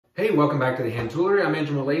Hey, welcome back to the Hand Toolery. I'm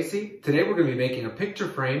Andrew Lacey. Today we're going to be making a picture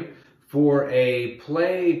frame for a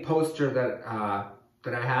play poster that I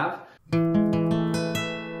have.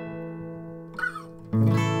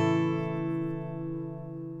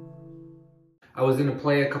 I was in a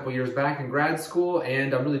play a couple years back in grad school,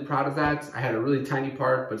 and I'm really proud of that. I had a really tiny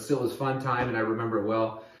part, but still it was a fun time, and I remember it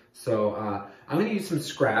well. So I'm going to use some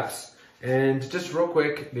scraps, and just real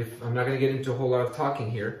quick, if I'm not going to get into a whole lot of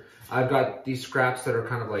talking here, I've got these scraps that are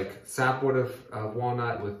kind of like sapwood of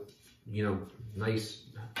walnut with, you know, nice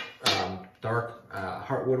dark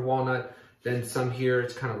heartwood walnut. Then some here,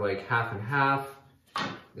 it's kind of like half and half.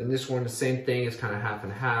 Then this one, the same thing, is kind of half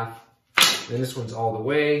and half. Then this one's all the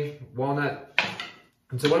way walnut.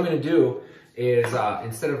 And so what I'm going to do is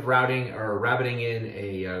instead of routing or rabbiting in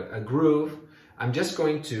a groove, I'm just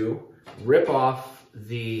going to rip off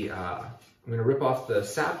the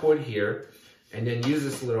sapwood here, and then use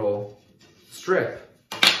this little strip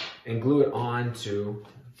and glue it onto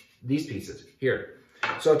these pieces here.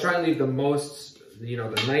 So I'll try and leave the most, the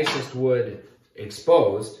nicest wood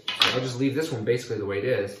exposed. So I'll just leave this one basically the way it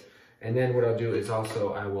is. And then what I'll do is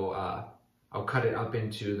also I'll cut it up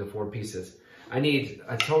into the 4 pieces. I need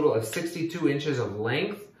a total of 62 inches of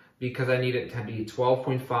length because I need it to be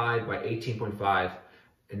 12.5 by 18.5,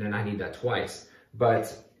 and then I need that twice.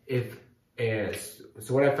 But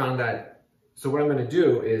so what I'm going to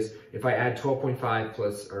do is if I add 12.5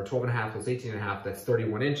 plus, or 12.5 plus 18.5, that's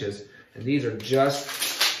 31 inches. And these are just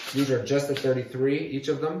at 33, each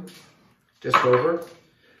of them, just over.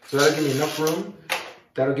 So that'll give me enough room.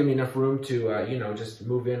 That'll give me enough room to, just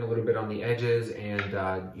move in a little bit on the edges. And,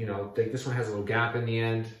 this one has a little gap in the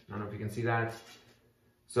end. I don't know if you can see that.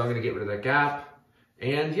 So I'm going to get rid of that gap.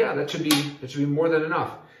 And yeah, that should be more than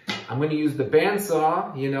enough. I'm going to use the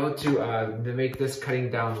bandsaw, to make this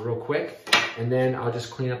cutting down real quick. And then I'll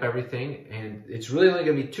just clean up everything. And it's really only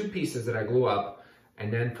going to be 2 pieces that I glue up.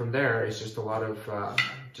 And then from there, it's just a lot of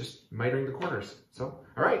just mitering the corners. So,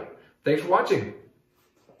 all right. Thanks for watching.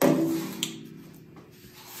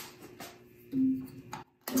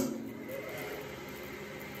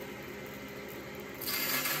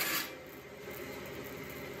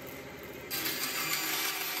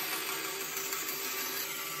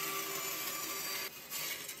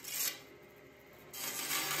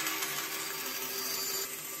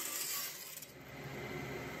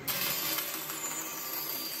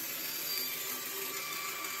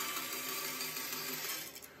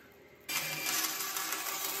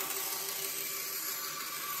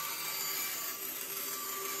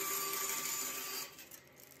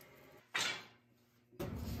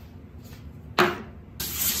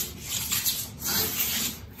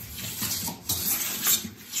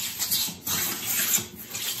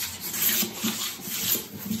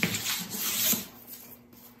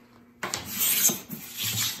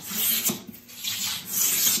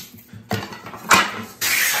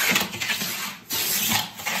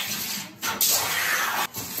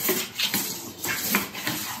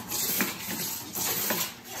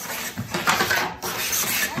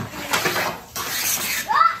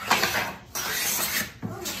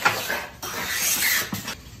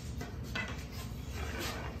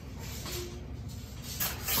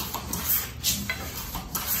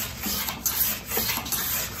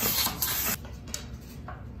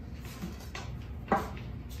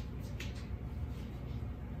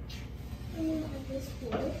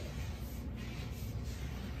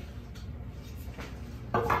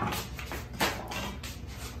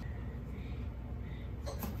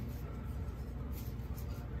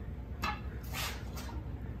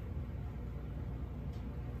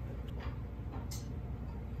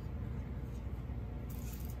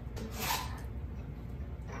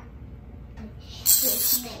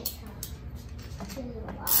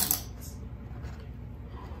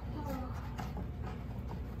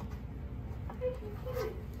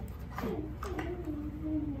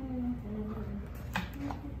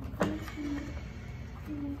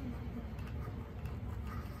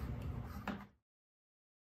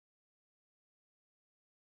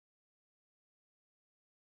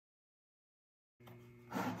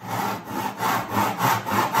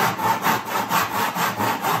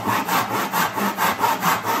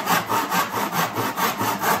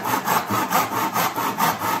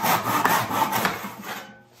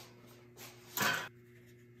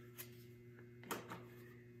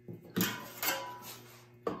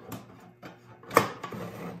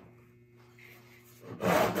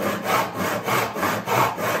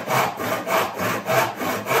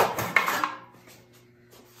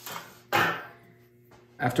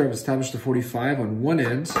 After I've established the 45 on one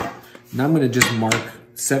end, now I'm going to just mark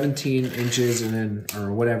 17 inches and then,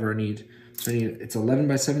 or whatever I need So it's 11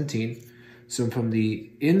 by 17. So from the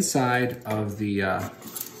inside of the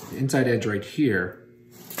inside edge right here,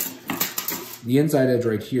 the inside edge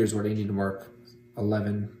right here is where I need to mark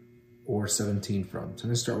 11 or 17 from. So I'm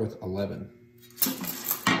gonna start with 11.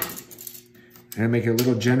 I'm gonna make it a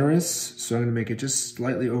little generous, so I'm gonna make it just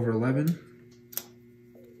slightly over 11.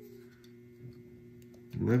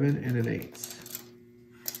 11 and an 1/8.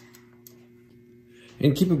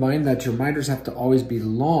 And keep in mind that your miters have to always be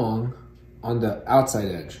long on the outside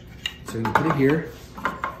edge. So I'm gonna put it here.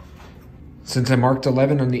 Since I marked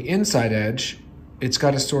 11 on the inside edge, it's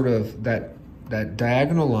got a sort of, that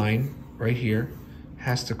diagonal line right here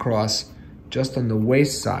has to cross just on the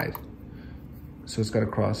waist side. So it's got to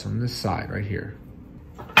cross on this side right here.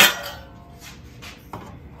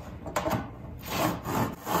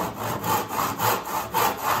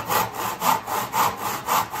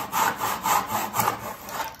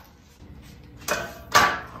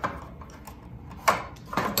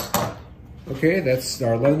 Okay, that's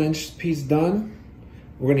our 11-inch piece done.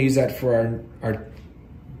 We're going to use that for our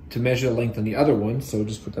to measure the length on the other one. So we'll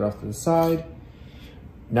just put that off to the side.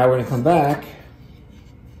 Now we're going to come back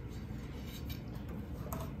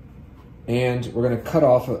and we're going to cut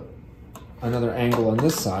off another angle on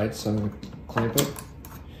this side. So I'm going to clamp it.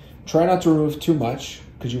 Try not to remove too much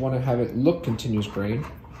because you want to have it look continuous grain.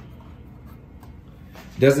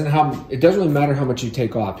 It doesn't really matter how much you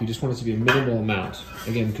take off. You just want it to be a minimal amount.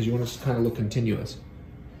 Again, because you want it to kind of look continuous.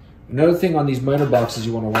 Another thing on these miter boxes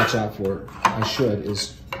you want to watch out for,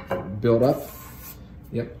 is build up.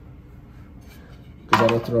 Yep.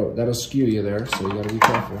 Because that'll skew you there, so you got to be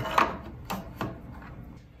careful.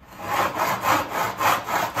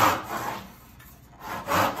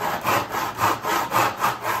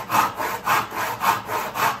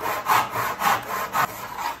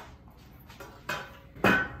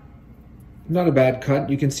 Not a bad cut.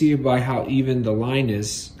 You can see by how even the line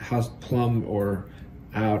is, how plumb or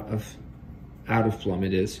out of plumb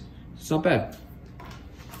it is. It's not bad.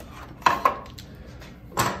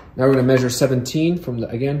 Now we're going to measure 17 from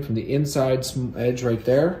the inside edge right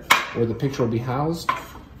there, where the picture will be housed. Or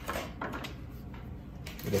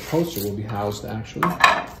the poster will be housed, actually.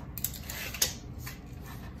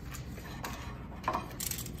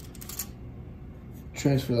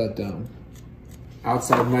 Transfer that down.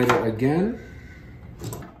 Outside miter again.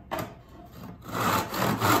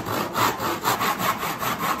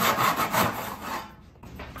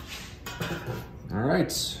 All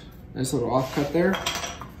right, nice little offcut there.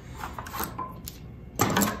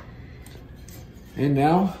 And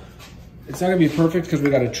now, it's not gonna be perfect because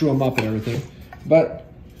we gotta true them up and everything,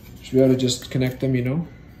 but should be able to just connect them, you know?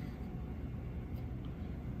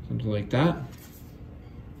 Something like that.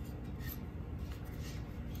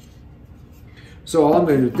 So all I'm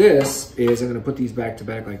gonna do with this is I'm gonna put these back to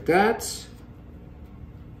back like that.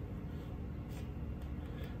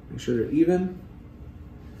 Make sure they're even.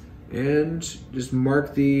 And just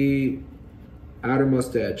mark the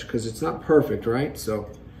outermost edge because it's not perfect, right? So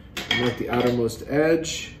mark the outermost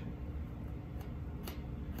edge.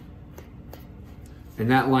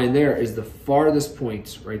 And that line there is the farthest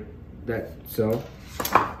point, right? So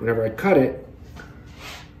whenever I cut it,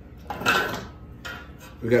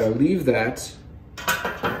 we gotta leave that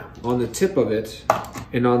on the tip of it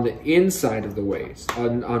and on the inside of the waist,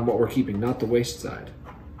 on what we're keeping, not the waist side.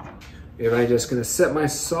 And I'm just gonna set my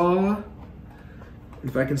saw.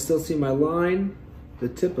 If I can still see my line, the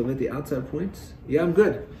tip of it, the outside points. Yeah, I'm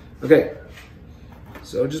good. Okay,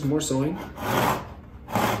 so just more sewing.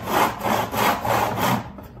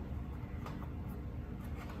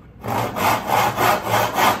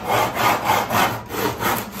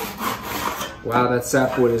 Wow, that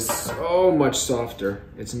sapwood is so much softer.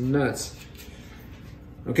 It's nuts.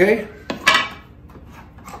 Okay.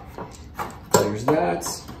 There's that.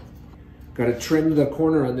 Got to trim the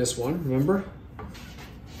corner on this one, remember?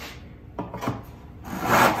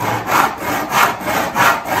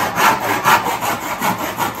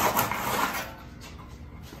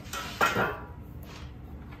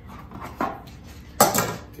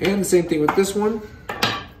 And the same thing with this one.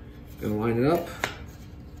 Gonna line it up.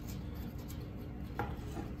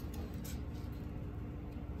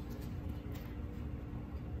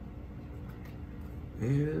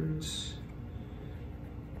 And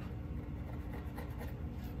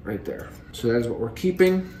right there. So that is what we're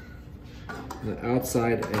keeping, the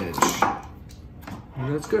outside edge.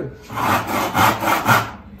 And that's good.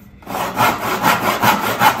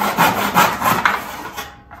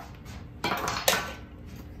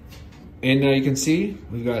 And now you can see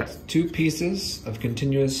we've got 2 pieces of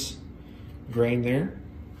continuous grain there.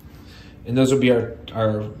 And those will be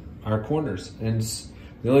our corners. And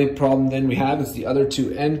The only problem then we have is the other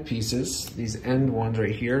two end pieces, these end ones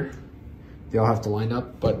right here. They all have to line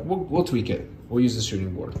up, but we'll tweak it. We'll use the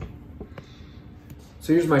shooting board.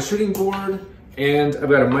 So here's my shooting board, and I've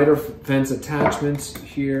got a miter fence attachment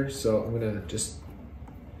here. So I'm gonna just,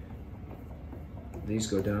 these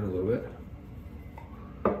go down a little bit.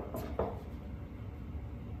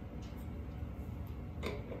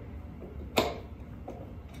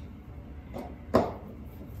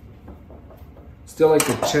 Still like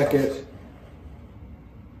to check it.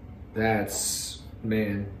 That's,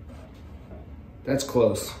 man, that's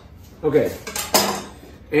close. Okay.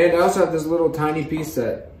 And I also have this little tiny piece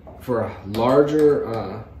that for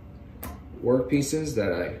larger work pieces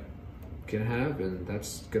that I can have, and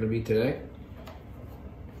that's gonna be today.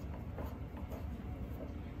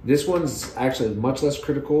 This one's actually much less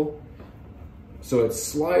critical. So it's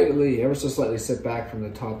slightly, ever so slightly set back from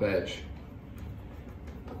the top edge.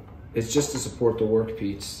 It's just to support the work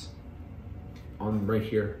piece on right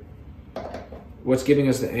here. What's giving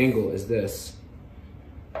us the angle is this,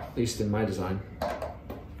 at least in my design.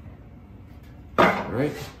 All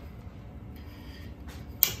right.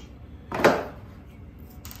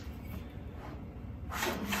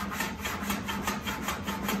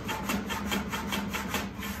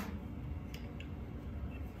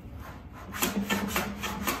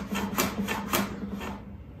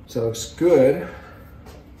 So it looks good.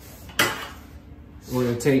 We're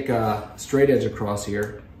going to take a straight edge across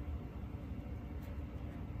here.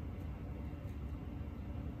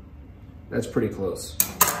 That's pretty close.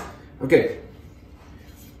 Okay,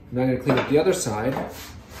 now I'm going to clean up the other side.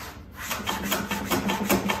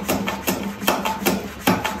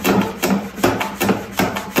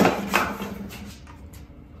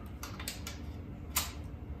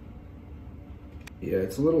 Yeah,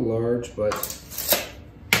 it's a little large, but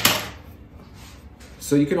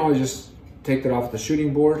so you can always just take that off the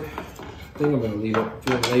shooting board. I think I'm gonna leave it,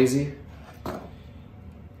 feeling lazy. All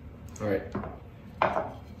right,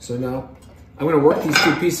 so now I'm gonna work these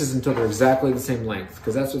two pieces until they're exactly the same length,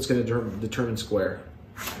 because that's what's gonna determine square.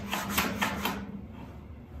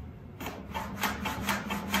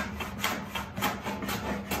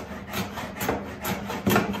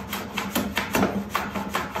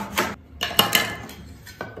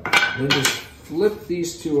 Then just flip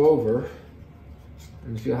these two over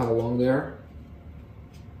and feel how long they are.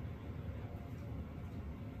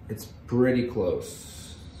 It's pretty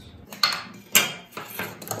close.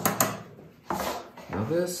 Now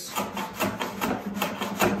this.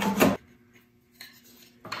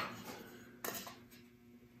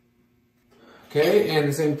 Okay, and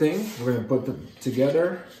the same thing, we're gonna put them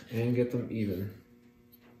together and get them even.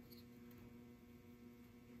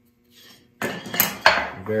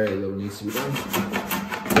 Very little needs to be done.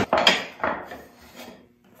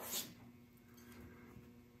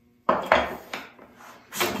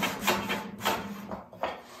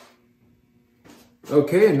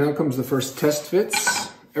 Okay, and now comes the first test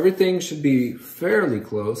fits. Everything should be fairly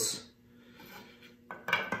close.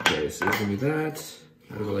 Okay, so it's gonna be that.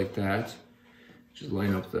 I'll go like that. Just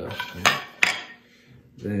line up the.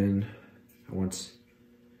 Then I want,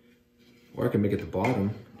 or I can make it the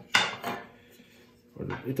bottom. Or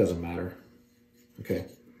it doesn't matter. Okay,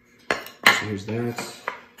 so here's that.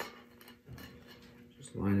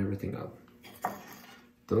 Just line everything up.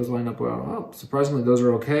 Those line up well. Oh, surprisingly, those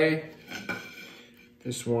are okay.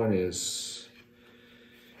 This one is,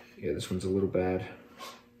 yeah, this one's a little bad.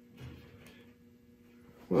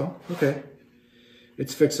 Well, okay.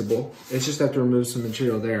 It's fixable. It's just have to remove some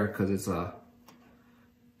material there because it's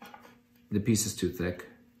the piece is too thick.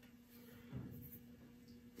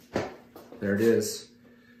 There it is.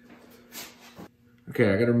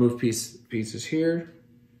 Okay, I gotta remove pieces here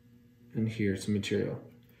and here, some material.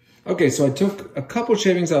 Okay, so I took a couple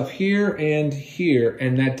shavings off here, and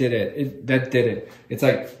that did it. That did it. It's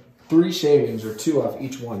like 3 shavings or 2 off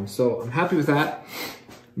each one. So I'm happy with that.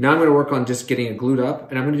 Now I'm gonna work on just getting it glued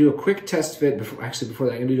up, and I'm gonna do a quick test fit before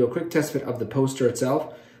that, I'm gonna do a quick test fit of the poster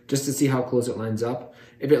itself, just to see how close it lines up.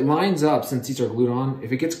 If it lines up, since these are glued on,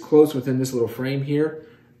 if it gets close within this little frame here,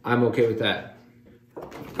 I'm okay with that.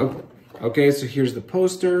 Okay, so here's the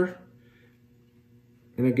poster.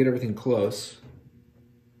 I'm gonna get everything close.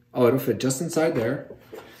 Oh, it'll fit just inside there.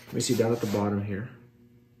 Let me see down at the bottom here.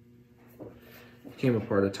 It came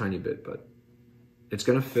apart a tiny bit, but it's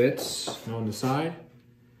gonna fit on the side.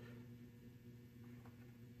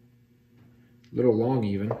 A little long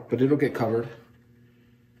even, but it'll get covered.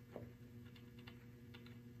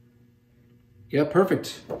 Yeah,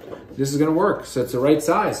 perfect. This is gonna work, so it's the right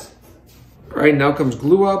size. All right, now comes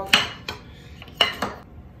glue up.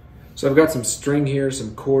 So I've got some string here,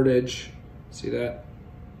 some cordage. See that?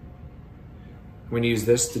 I'm gonna use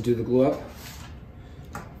this to do the glue up.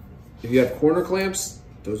 If you have corner clamps,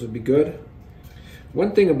 those would be good.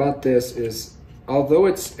 One thing about this is, although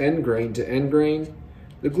it's end grain to end grain,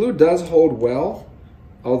 the glue does hold well,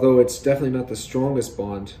 although it's definitely not the strongest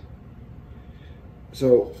bond.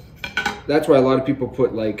 So that's why a lot of people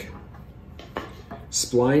put like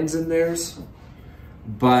splines in theirs,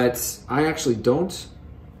 but I actually don't,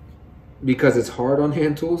 because it's hard on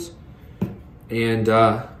hand tools. And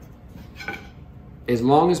as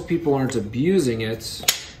long as people aren't abusing it,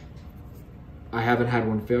 I haven't had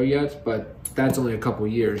one fail yet, but that's only a couple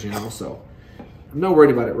years, you know, so I'm not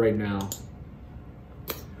worried about it right now.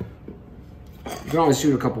 You can always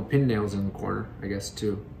shoot a couple pin nails in the corner, I guess,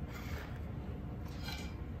 too.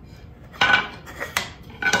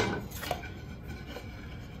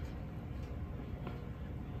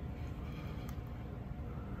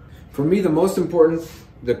 For me, the most important,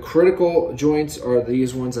 the critical joints are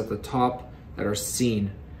these ones at the top that are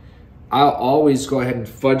seen. I'll always go ahead and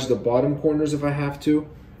fudge the bottom corners if I have to.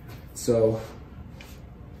 So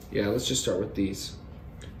yeah, let's just start with these.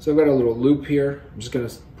 So I've got a little loop here. I'm just gonna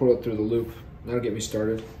pull it through the loop. That'll get me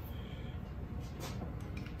started.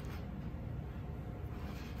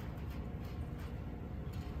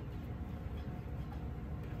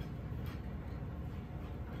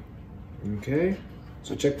 Okay,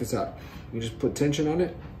 so check this out. You just put tension on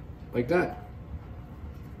it like that.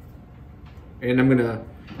 And I'm gonna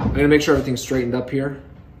make sure everything's straightened up here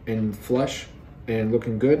and flush and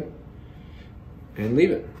looking good, and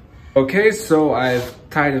leave it. Okay, so I've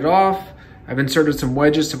tied it off. I've inserted some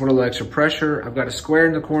wedges to put a little extra pressure. I've got a square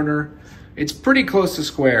in the corner. It's pretty close to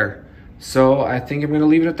square, so I think I'm gonna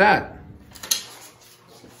leave it at that.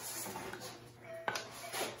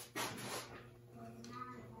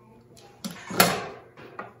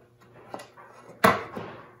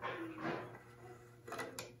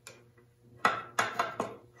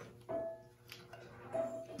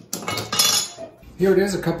 Here it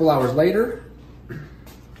is a couple hours later.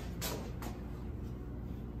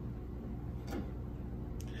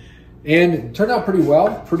 And it turned out pretty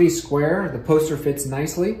well, pretty square. The poster fits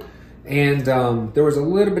nicely. And there was a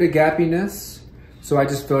little bit of gappiness, so I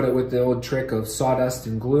just filled it with the old trick of sawdust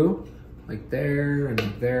and glue, like there and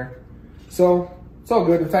there. So it's all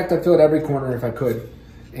good. In fact, I filled every corner if I could.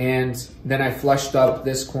 And then I flushed up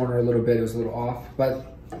this corner a little bit. It was a little off, but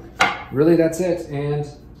really that's it. And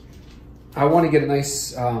I want to get a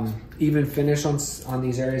nice even finish on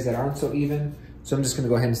these areas that aren't so even. So I'm just gonna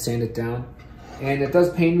go ahead and sand it down. And it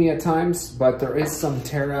does pain me at times, but there is some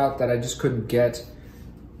tear out that I just couldn't get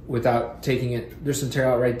without taking it. There's some tear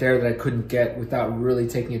out right there that I couldn't get without really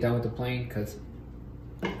taking it down with the plane because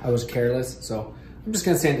I was careless. So I'm just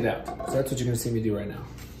gonna sand it out. So that's what you're gonna see me do right now.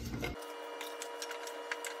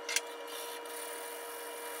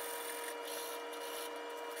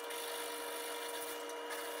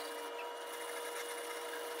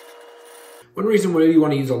 One reason why you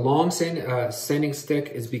want to use a long sanding stick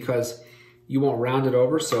is because you won't round it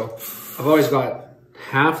over. So I've always got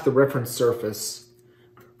half the reference surface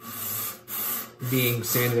being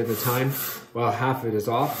sanded at the time while half of it is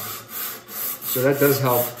off. So that does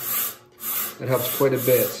help. That helps quite a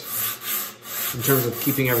bit in terms of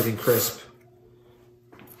keeping everything crisp.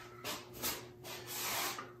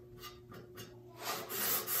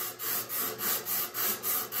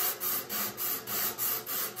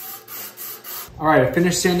 All right, I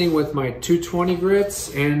finished sanding with my 220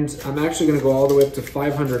 grits, and I'm actually gonna go all the way up to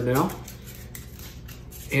 500 now.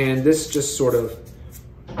 And this just sort of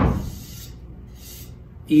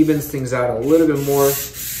evens things out a little bit more,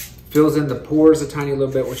 fills in the pores a tiny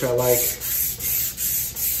little bit, which I like.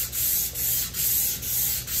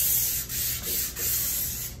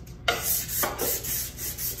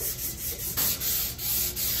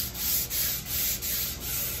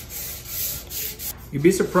 You'd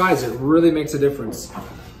be surprised, it really makes a difference.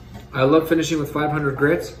 I love finishing with 500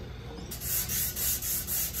 grits.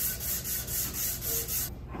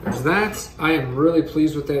 There's that. I am really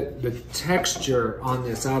pleased with it. The texture on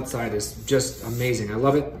this outside is just amazing. I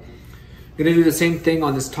love it. I'm gonna do the same thing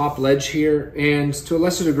on this top ledge here, and to a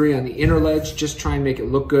lesser degree on the inner ledge, just try and make it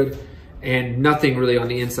look good, and nothing really on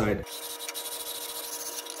the inside.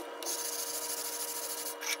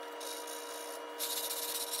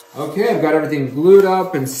 Okay, I've got everything glued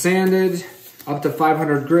up and sanded up to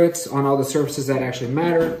 500 grits on all the surfaces that actually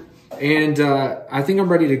matter. And I think I'm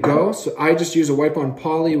ready to go. So I just use a wipe-on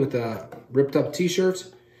poly with a ripped up t-shirt.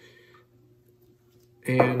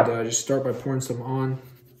 And just start by pouring some on.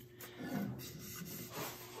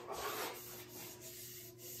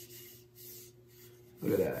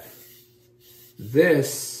 Look at that.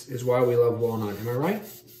 This is why we love walnut, am I right?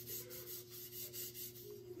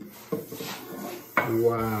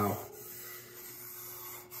 Wow.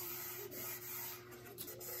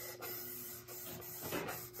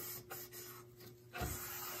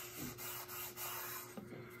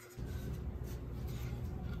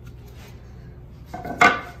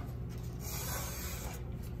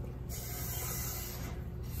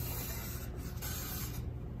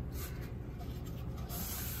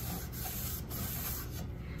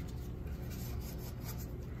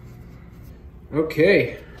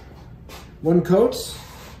 Okay, one coat,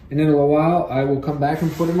 and in a little while I will come back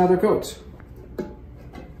and put another coat.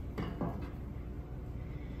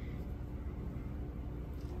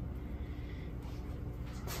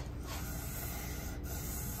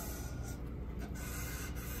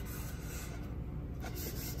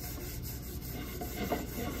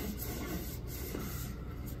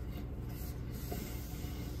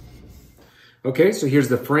 Okay, so here's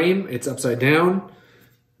the frame. It's upside down.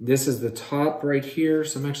 This is the top right here,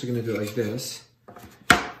 so I'm actually gonna do it like this.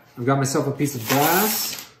 I've got myself a piece of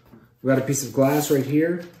glass. I've got a piece of glass right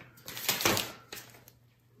here.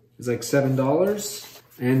 It's like $7.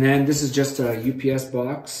 And then this is just a UPS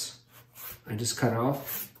box. I just cut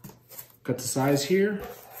off, cut the size here,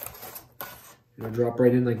 and I'll drop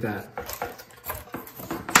right in like that.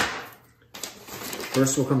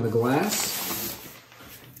 First will come the glass.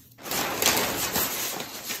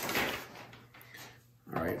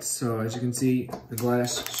 So as you can see, the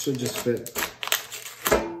glass should just fit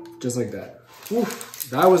just like that.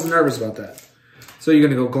 Oof, I was nervous about that. So you're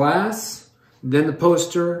gonna go glass, then the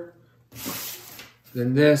poster,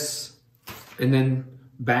 then this, and then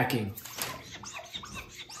backing.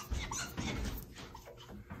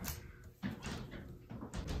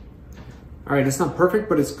 All right, it's not perfect,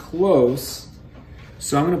 but it's close.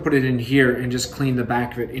 So I'm gonna put it in here and just clean the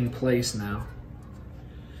back of it in place now.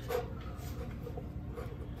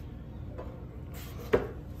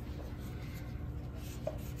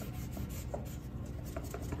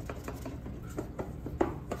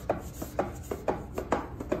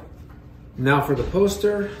 Now for the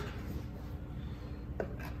poster,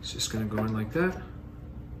 it's just gonna go in like that.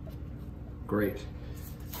 Great.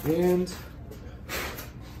 And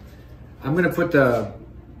I'm gonna put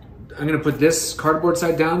this cardboard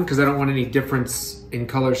side down because I don't want any difference in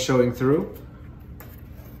color showing through.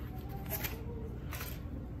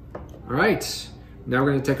 All right, now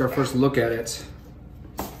we're gonna take our first look at it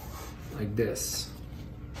like this.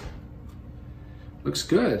 Looks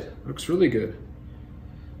good, looks really good.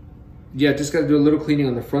 Yeah, just gotta do a little cleaning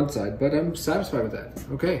on the front side, but I'm satisfied with that.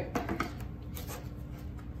 Okay.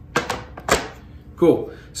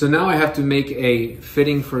 Cool. So now I have to make a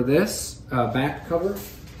fitting for this back cover.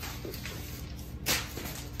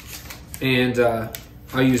 And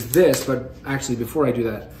I'll use this, but actually before I do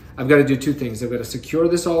that, I've gotta do two things. I've gotta secure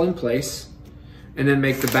this all in place and then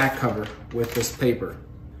make the back cover with this paper.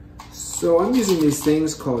 So I'm using these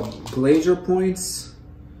things called glazier points.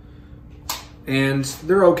 And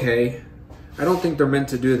they're okay. I don't think they're meant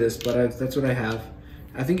to do this, but that's what I have.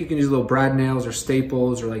 I think you can use little brad nails or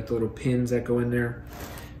staples or like the little pins that go in there.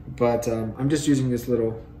 But I'm just using this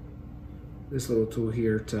little tool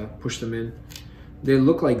here to push them in. They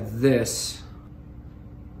look like this.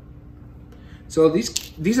 So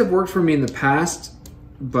these have worked for me in the past,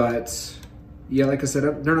 but yeah, like I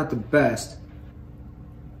said, they're not the best.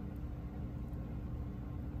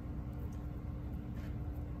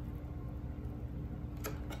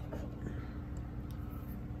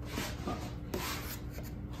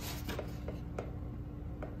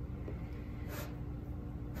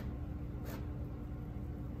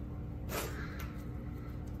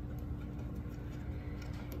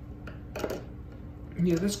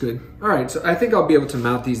 Yeah, that's good. All right, so I think I'll be able to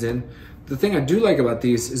mount these in. The thing I do like about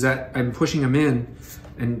these is that I'm pushing them in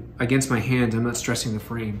and against my hand, I'm not stressing the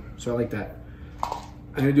frame. So I like that.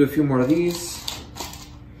 I'm gonna do a few more of these.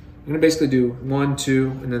 I'm gonna basically do 1, 2,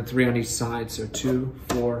 and then 3 on each side. So 2,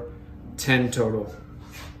 4, 10 total.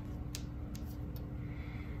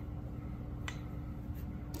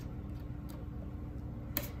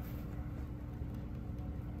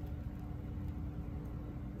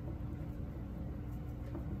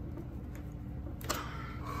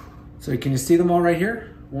 So can you see them all right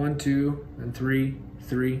here? 1, 2, and 3,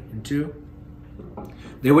 3, and 2.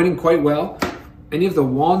 They went in quite well. Any of the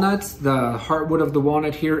walnuts, the heartwood of the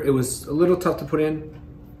walnut here, it was a little tough to put in,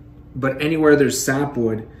 but anywhere there's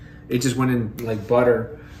sapwood, it just went in like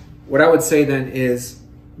butter. What I would say then is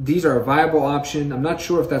these are a viable option. I'm not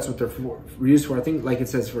sure if that's what they're used for. I think like it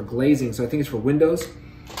says for glazing, so I think it's for windows,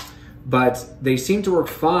 but they seem to work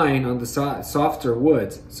fine on the softer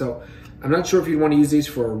woods. So I'm not sure if you'd want to use these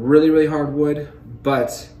for a really, really hard wood,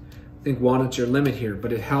 but think walnut's your limit here,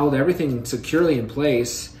 but it held everything securely in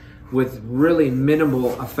place with really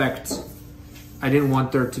minimal effect. I didn't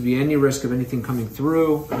want there to be any risk of anything coming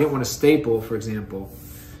through. I didn't want a staple, for example.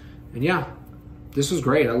 And yeah, this was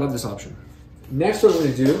great. I love this option. Next, what I'm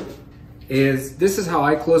gonna do is, this is how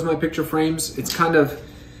I close my picture frames. It's kind of,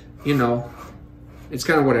 you know, it's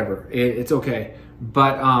kind of whatever. It's okay.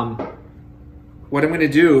 But what I'm gonna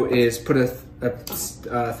do is put a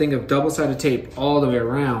thing of double-sided tape all the way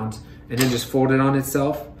around and then just fold it on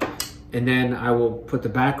itself. And then I will put the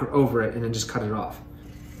back over it and then just cut it off.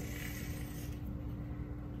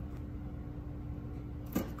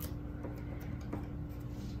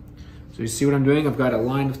 So you see what I'm doing? I've got a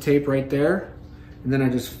line of tape right there, and then I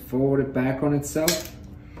just fold it back on itself.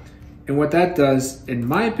 And what that does, in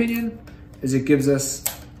my opinion, is it gives us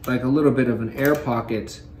like a little bit of an air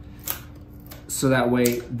pocket, so that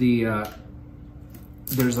way there's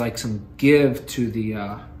like some give to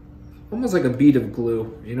the, almost like a bead of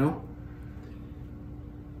glue, you know?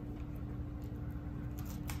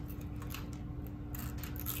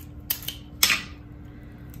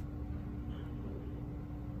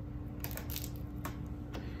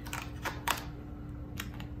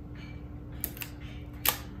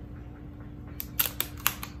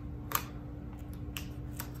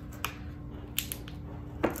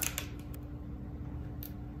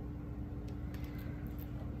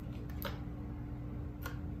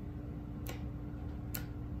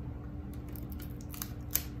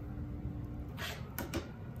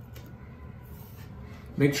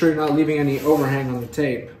 Make sure you're not leaving any overhang on the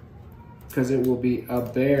tape, because it will be a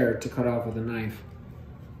bear to cut off with a knife.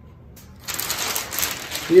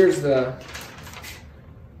 Here's the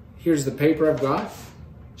paper I've got,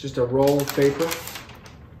 just a roll of paper.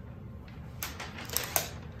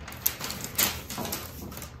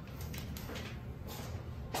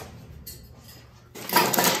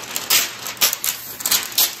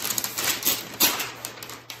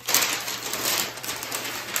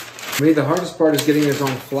 For me, the hardest part is getting this on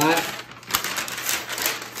flat.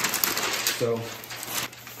 So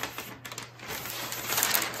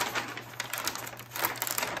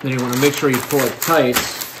then you want to make sure you pull it tight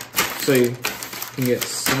so you can get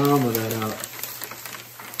some of that out.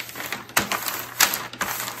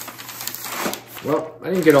 Well, I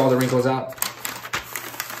didn't get all the wrinkles out,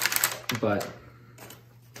 but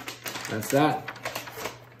that's that.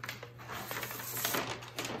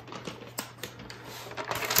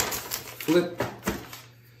 Flip.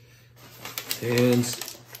 And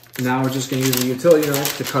now we're just going to use a utility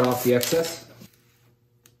knife to cut off the excess.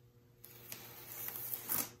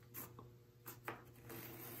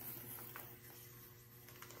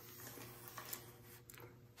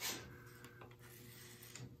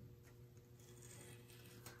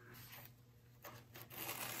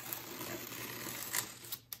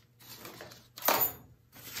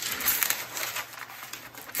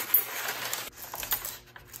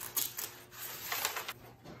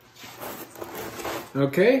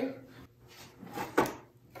 Okay.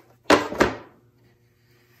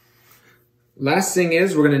 Last thing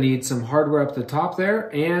is we're going to need some hardware up the top there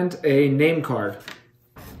and a name card.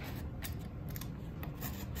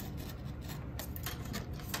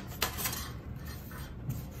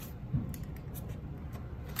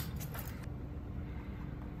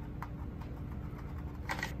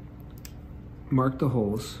 Mark the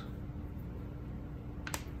holes.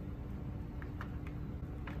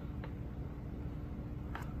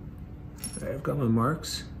 I've got my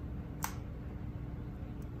marks.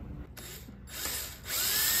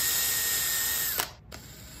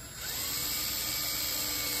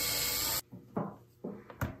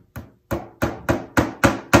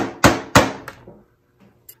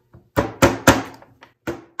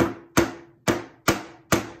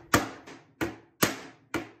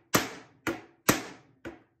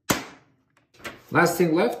 Last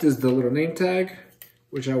thing left is the little name tag,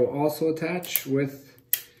 which I will also attach with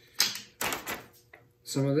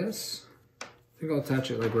some of this. I think I'll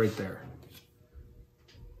attach it like right there.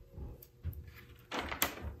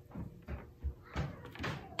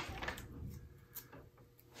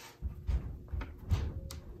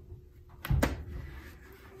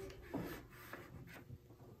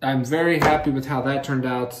 I'm very happy with how that turned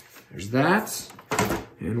out. There's that.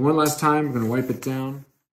 And one last time, I'm gonna wipe it down.